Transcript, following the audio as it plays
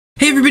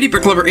everybody,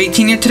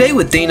 BrickLover18 here today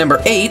with day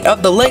number 8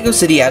 of the LEGO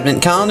City Advent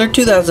Calendar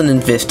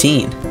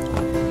 2015.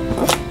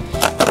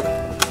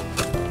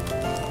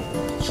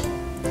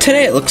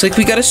 Today it looks like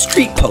we got a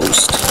street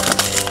post.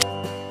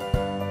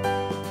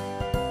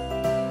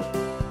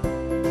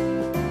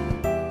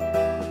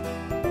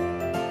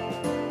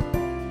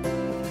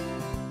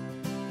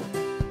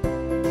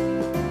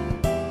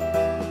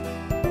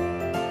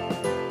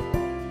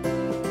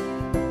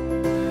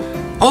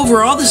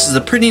 Overall, this is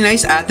a pretty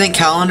nice Advent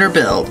calendar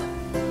build.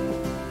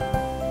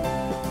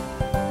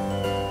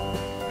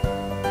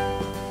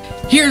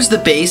 Here's the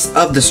base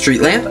of the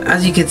street lamp.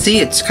 As you can see,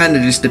 it's kind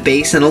of just a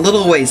base, and a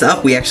little ways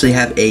up we actually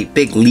have a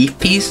big leaf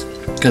piece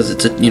because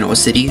it's a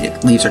city.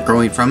 Leaves are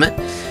growing from it.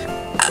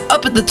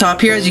 Up at the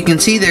top here, as you can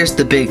see, there's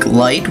the big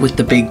light with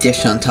the big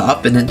dish on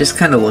top, and it just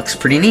kind of looks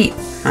pretty neat,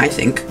 I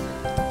think.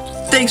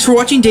 Thanks for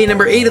watching day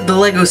number 8 of the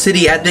LEGO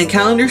City Advent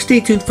Calendar. Stay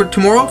tuned for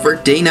tomorrow for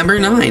day number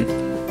 9.